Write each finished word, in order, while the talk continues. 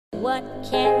what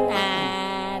can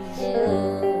I do?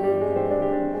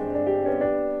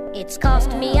 It's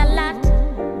cost me a lot.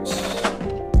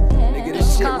 Nigga,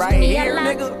 this shit right here,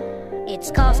 nigga. It's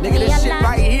cost me a lot. Nigga, this shit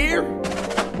right here.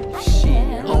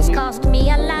 Shit, homie. It's cost me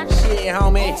a lot. Shit,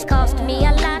 homie. It's cost me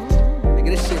a lot. Nigga,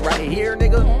 this shit right here,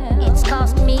 nigga. It's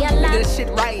cost me a lot. Nigga, this shit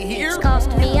right here. It's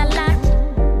cost me a lot.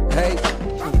 Hey.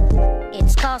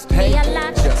 It's cost me a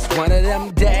lot. Just one of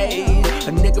them days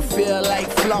a nigga feel like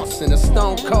flossing a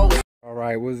stone cold.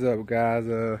 Alright, what's up guys?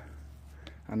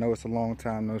 I know it's a long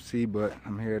time no see, but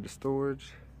I'm here at the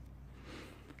storage.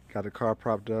 Got the car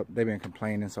propped up. They've been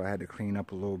complaining, so I had to clean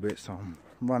up a little bit, so I'm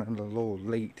running a little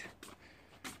late.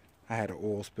 I had an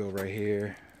oil spill right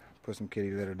here, put some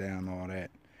kitty litter down, all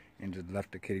that, and just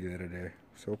left the kitty litter there.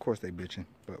 So of course they bitching,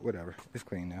 but whatever, it's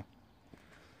clean now.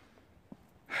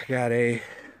 I got a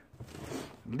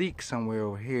leak somewhere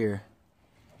over here.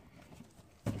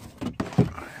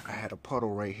 I had a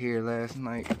puddle right here last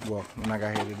night. Well, when I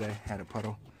got here today, I had a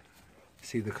puddle.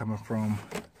 It's either coming from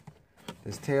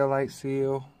this taillight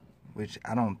seal, which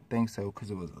I don't think so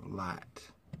because it was a lot.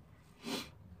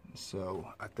 So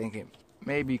I think it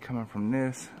may be coming from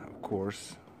this. Of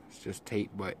course, it's just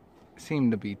tape, but it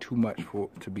seemed to be too much for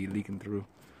it to be leaking through.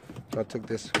 So I took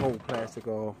this whole plastic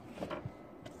off.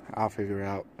 I'll figure it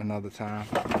out another time.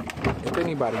 If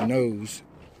anybody knows,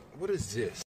 what is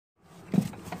this?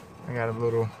 I got a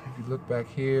little, if you look back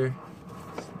here,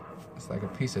 it's like a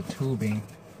piece of tubing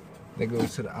that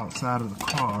goes to the outside of the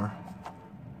car.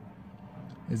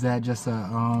 Is that just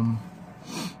a,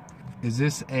 is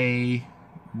this a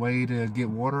way to get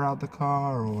water out the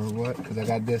car or what? Because I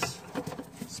got this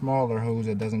smaller hose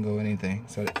that doesn't go anything.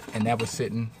 So, and that was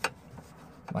sitting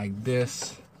like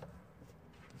this.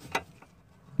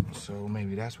 So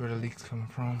maybe that's where the leak's coming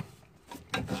from.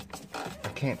 I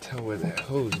can't tell where that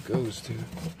hose goes to.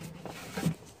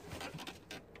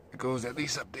 It goes at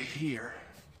least up to here,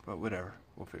 but whatever,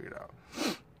 we'll figure it out.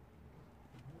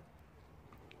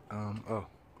 Oh,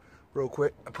 real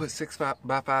quick, I put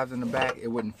 6x5s in the back. It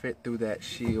wouldn't fit through that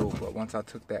shield, but once I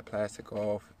took that plastic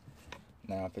off,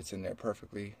 now it fits in there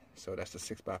perfectly. So that's a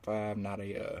 6x5, not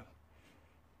a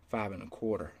 5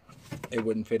 1/4. It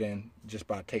wouldn't fit in just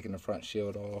by taking the front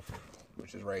shield off,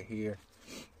 which is right here.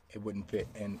 It wouldn't fit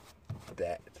in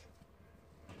that.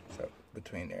 So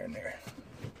between there and there.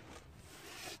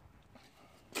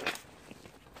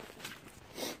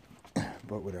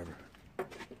 But whatever.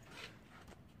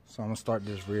 So I'm gonna start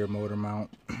this rear motor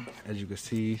mount. As you can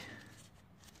see,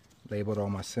 labeled all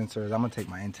my sensors. I'm gonna take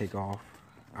my intake off.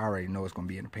 I already know it's gonna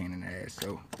be in a pain in the ass,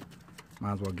 so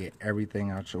might as well get everything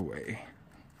out your way.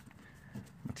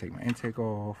 I'm gonna take my intake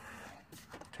off,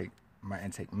 take my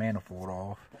intake manifold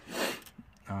off.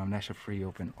 That should free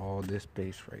open all this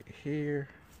space right here.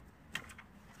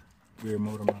 Rear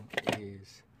motor mount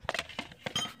is,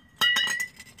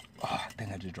 oh, I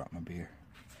think I just dropped my beer.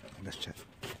 Let's check.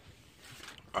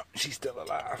 Oh, she's still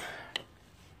alive.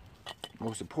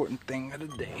 Most important thing of the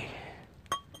day.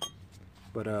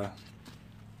 But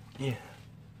yeah,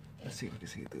 let's see if we can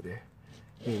see it through there.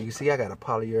 Yeah, you can see I got a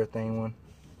polyurethane one.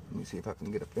 Let me see if I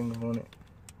can get a finger on it.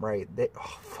 Right there.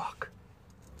 Oh, fuck.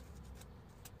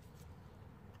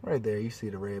 Right there, you see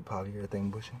the red polyurethane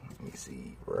bushing. Let me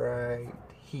see. Right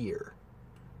here.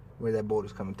 Where that bolt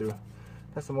is coming through.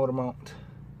 That's the motor mount.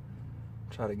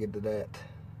 Try to get to that.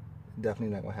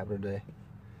 Definitely not going to happen today.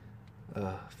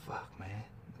 Fuck, man.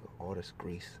 All this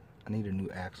grease. I need a new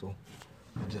axle.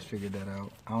 I just figured that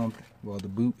out. I don't think, well, the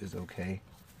boot is okay.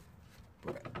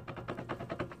 But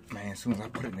man, as soon as I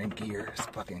put it in gear, it's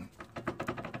fucking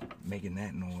making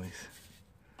that noise.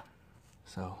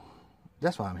 So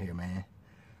that's why I'm here, man.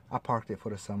 I parked it for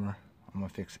the summer. I'm gonna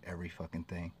fix every fucking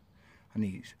thing. I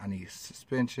need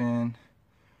suspension.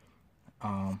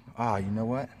 You know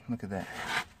what? Look at that.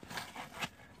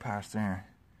 Power steering.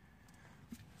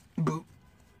 Boop.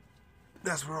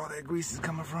 That's where all that grease is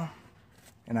coming from.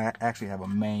 And I actually have a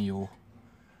manual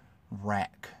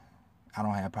rack. I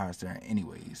don't have power steering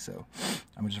anyways, so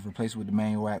I'm gonna just replace it with the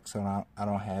manual rack so I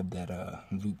don't have that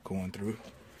loop going through.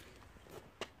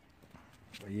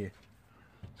 But yeah,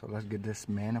 so let's get this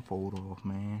manifold off,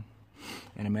 man.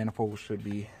 And the manifold should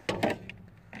be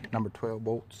number 12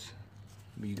 bolts.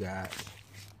 You got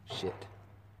shit.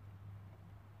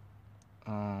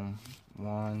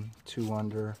 1, 2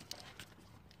 under,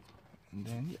 and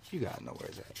then you gotta know where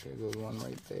it's at. There goes one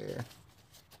right there.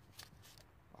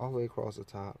 All the way across the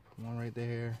top. One right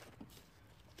there.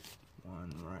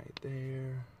 One right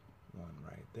there. One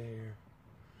right there.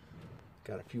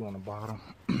 Got a few on the bottom.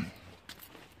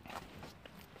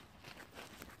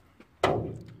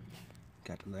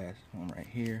 Got the last one right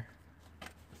here.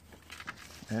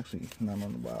 Actually, not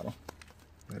on the bottom.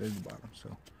 That is the bottom.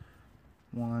 So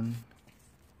 1,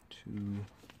 2,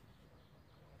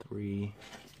 3,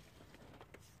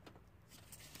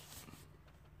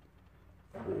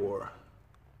 4,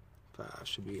 5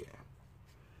 should be it.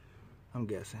 I'm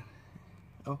guessing.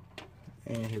 Oh,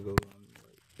 and here goes one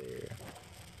right there.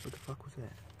 What the fuck was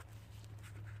that?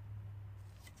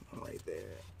 One right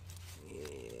there.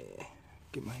 Yeah.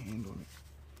 Get my hand on it.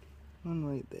 One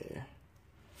right there.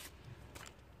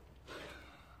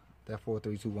 That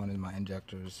 4321 is my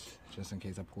injectors, just in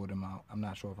case I pull them out. I'm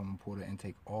not sure if I'm gonna pull the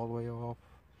intake all the way off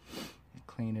and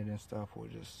clean it and stuff, or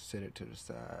just sit it to the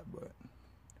side, but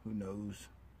who knows.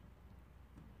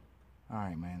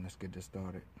 Alright, man, let's get this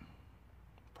started.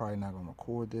 Probably not gonna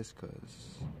record this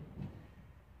because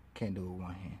can't do it with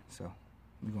one hand, so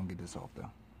we're gonna get this off though.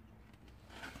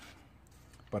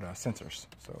 But sensors,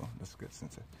 so that's a good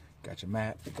sensor. Got your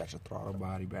map, you got your throttle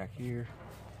body back here.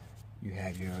 You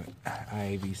have your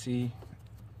IAVC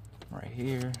right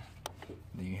here.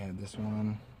 Then you have this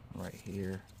one right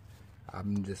here. I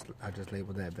just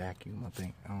labeled that vacuum, I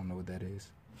think. I don't know what that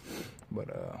is. But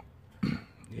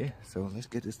yeah, so let's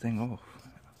get this thing off.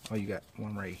 Oh, you got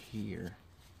one right here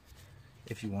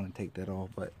if you want to take that off,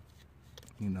 but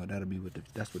you know that'll be with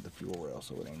that's with the fuel rail,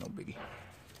 so it ain't no biggie.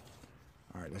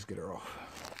 All right, let's get her off.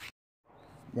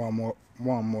 One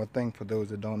more thing for those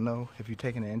that don't know: if you're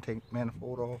taking the intake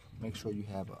manifold off, make sure you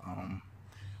have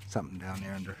something down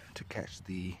there under to catch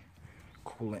the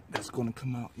coolant that's going to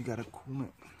come out. You got a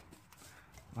coolant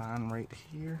line right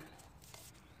here,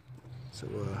 so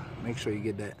make sure you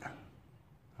get that.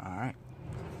 All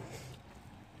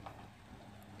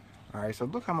right, so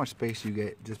look how much space you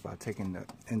get just by taking the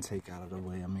intake out of the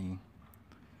way. I mean,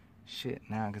 shit,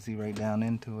 now I can see right down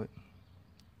into it.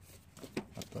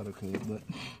 I thought I could, but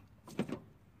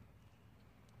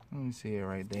let me see it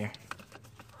right there.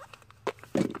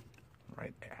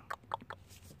 Right there.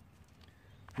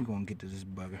 We're gonna get to this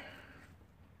bugger.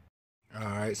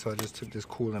 Alright, so I just took this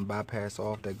coolant bypass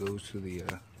off that goes to the let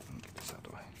me get this out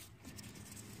the way.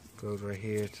 Goes right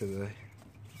here to the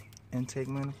intake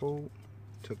manifold.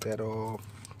 Took that off.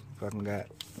 Fucking got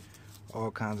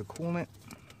all kinds of coolant,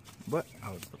 but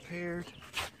I was prepared.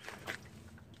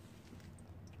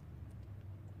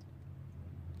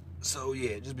 So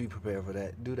yeah, just be prepared for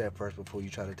that. Do that first before you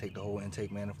try to take the whole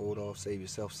intake manifold off. Save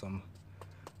yourself some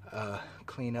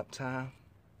cleanup time.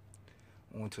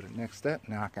 On to the next step.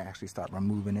 Now I can actually start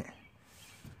removing it.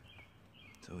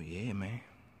 So yeah, man.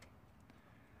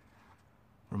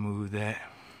 Remove that.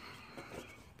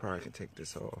 Probably can take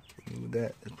this off. Remove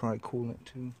that. It's probably coolant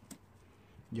too.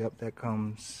 Yep, that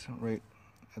comes right,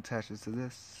 attaches to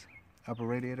this upper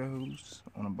radiator hose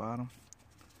on the bottom.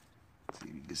 See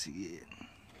if you can see it.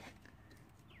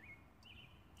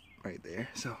 Right there.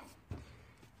 So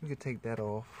we could take that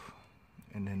off,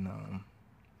 and then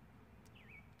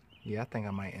yeah, I think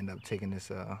I might end up taking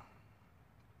this I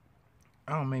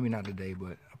don't know, maybe not today,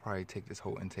 but I'll probably take this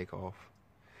whole intake off.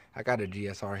 I got a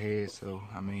GSR head, so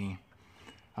I mean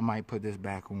I might put this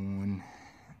back on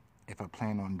if I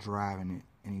plan on driving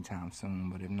it anytime soon,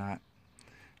 but if not,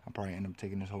 I'll probably end up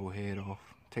taking this whole head off.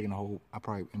 I'll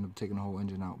probably end up taking the whole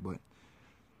engine out, but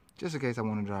just in case I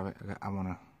want to drive it, I want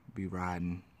to be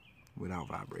riding without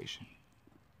vibration.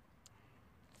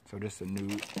 So this is a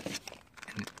new,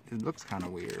 it looks kind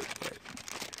of weird, but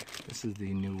this is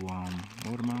the new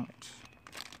motor mount.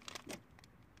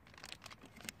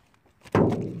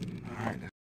 Alright,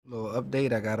 little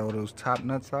update, I got all those top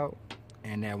nuts out,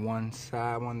 and that one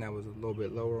side one that was a little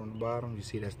bit lower on the bottom, you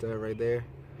see that stud right there?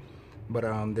 But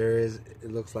there is,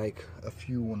 it looks like a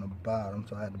few on the bottom,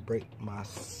 so I had to break my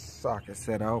socket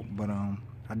set out, but I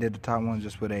did the top one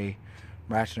just with a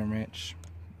ratchet and wrench,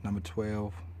 number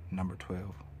 12,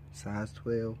 size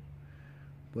 12,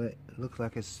 but it looks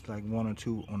like it's like one or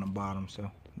two on the bottom,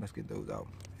 so let's get those out.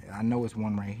 I know it's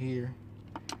one right here,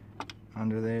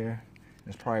 under there.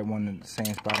 There's probably one in the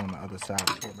same spot on the other side.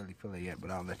 I can't really feel it yet,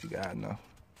 but I'll let you guys know.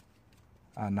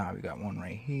 Now we got one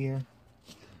right here.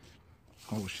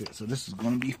 Oh shit, so this is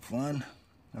gonna be fun.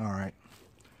 Alright,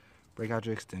 break out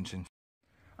your extensions.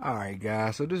 Alright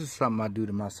guys, so this is something I do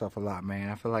to myself a lot, man.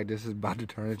 I feel like this is about to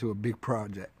turn into a big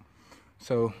project.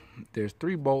 So there's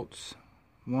 3 bolts,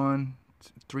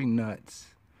 3 nuts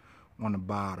on the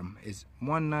bottom. It's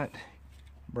one nut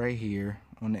right here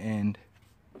on the end,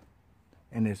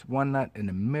 and there's one nut in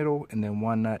the middle, and then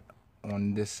one nut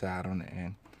on this side on the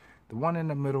end. The one in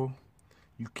the middle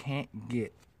you can't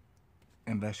get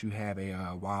unless you have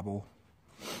a wobble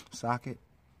socket,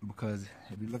 because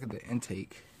if you look at the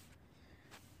intake,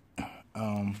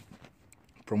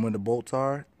 from where the bolts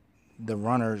are, the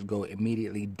runners go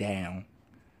immediately down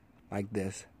like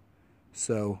this.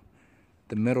 So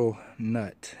the middle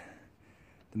nut,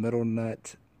 in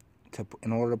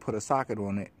order to put a socket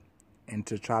on it and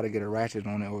to try to get a ratchet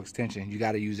on it or extension, you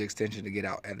got to use the extension to get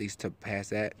out, at least to pass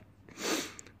that.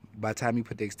 By the time you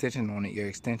put the extension on it, your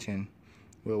extension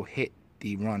will hit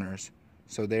the runners.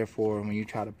 So therefore, when you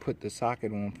try to put the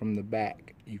socket on from the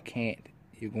back, you can't.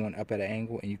 You're going up at an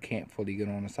angle and you can't fully get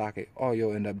on the socket. All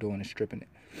you'll end up doing is stripping it.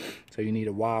 So you need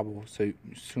a wobble. So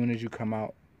as soon as you come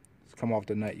off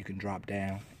the nut, you can drop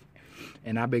down.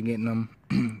 And I've been getting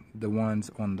them, the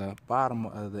ones on the bottom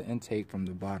of the intake from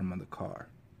the bottom of the car.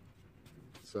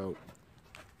 So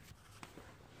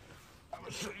I'm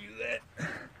gonna show you that.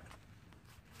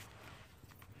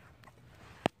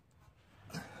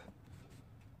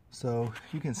 So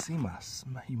you can see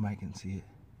you might can see it.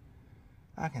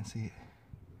 I can see it.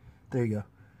 There you go.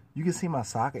 You can see my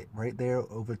socket right there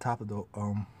over the top of the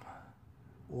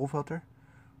oil filter.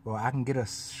 Well, I can get a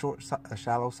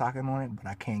shallow socket on it, but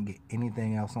I can't get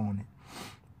anything else on it.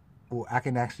 Well, I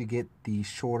can actually get the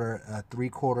shorter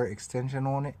 3/4 extension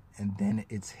on it, and then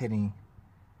it's hitting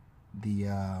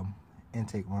the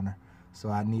intake runner. So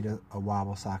I need a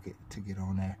wobble socket to get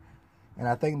on there. And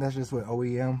I think that's just with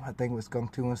OEM. I think with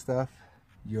Skunk 2 and stuff,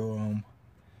 you'll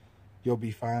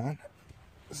be fine.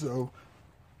 So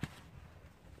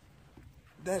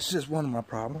that's just one of my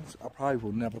problems. I probably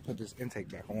will never put this intake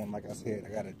back on. Like I said, I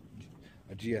got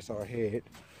a GSR head.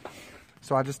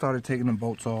 So I just started taking the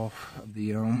bolts off of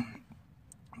the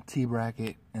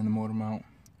T-bracket and the motor mount.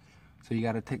 So you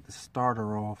got to take the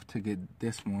starter off to get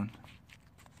this one.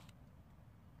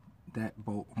 That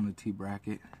bolt on the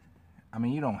T-bracket. I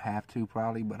mean, you don't have to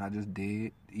probably, but I just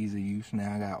did. Ease of use.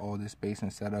 Now I got all this space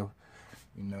instead of,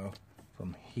 you know,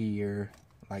 from here,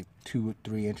 like 2 or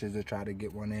 3 inches to try to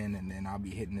get one in, and then I'll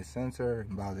be hitting the sensor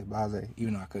and blah.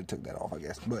 Even though I could have took that off, I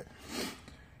guess. But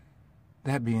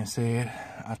that being said,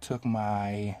 I took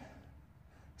my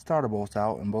starter bolts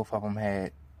out, and both of them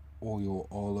had oil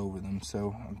all over them.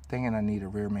 So I'm thinking I need a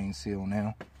rear main seal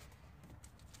now.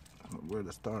 Where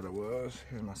the starter was.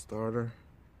 Here's my starter.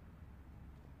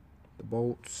 The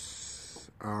bolts,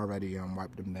 I already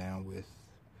wiped them down with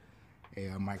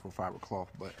a microfiber cloth,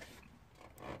 but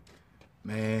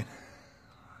man,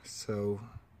 so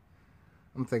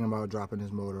I'm thinking about dropping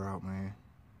this motor out, man.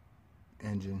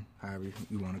 Engine, however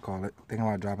you want to call it. Thinking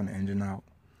about dropping the engine out,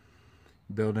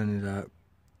 building it up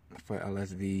for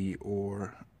LSV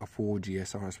or a full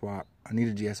GSR swap. I need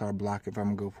a GSR block if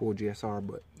I'm gonna go full GSR,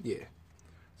 but yeah.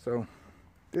 So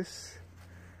this,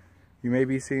 you may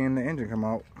be seeing the engine come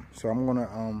out. So I'm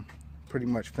gonna pretty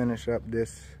much finish up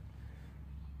this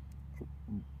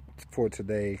for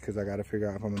today, because I gotta figure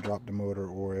out if I'm gonna drop the motor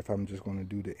or if I'm just gonna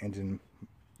do the engine,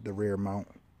 the rear mount.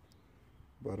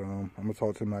 But I'm gonna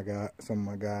talk to some of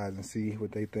my guys and see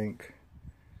what they think.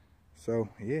 So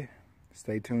yeah,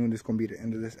 stay tuned. This is gonna be the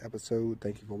end of this episode.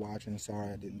 Thank you for watching.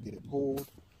 Sorry I didn't get it pulled,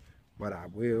 but I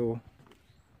will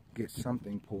get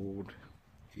something pulled,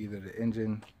 either the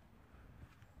engine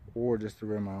or just the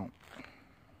rear mount.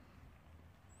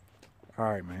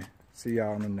 Alright, man. See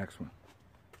y'all on the next one.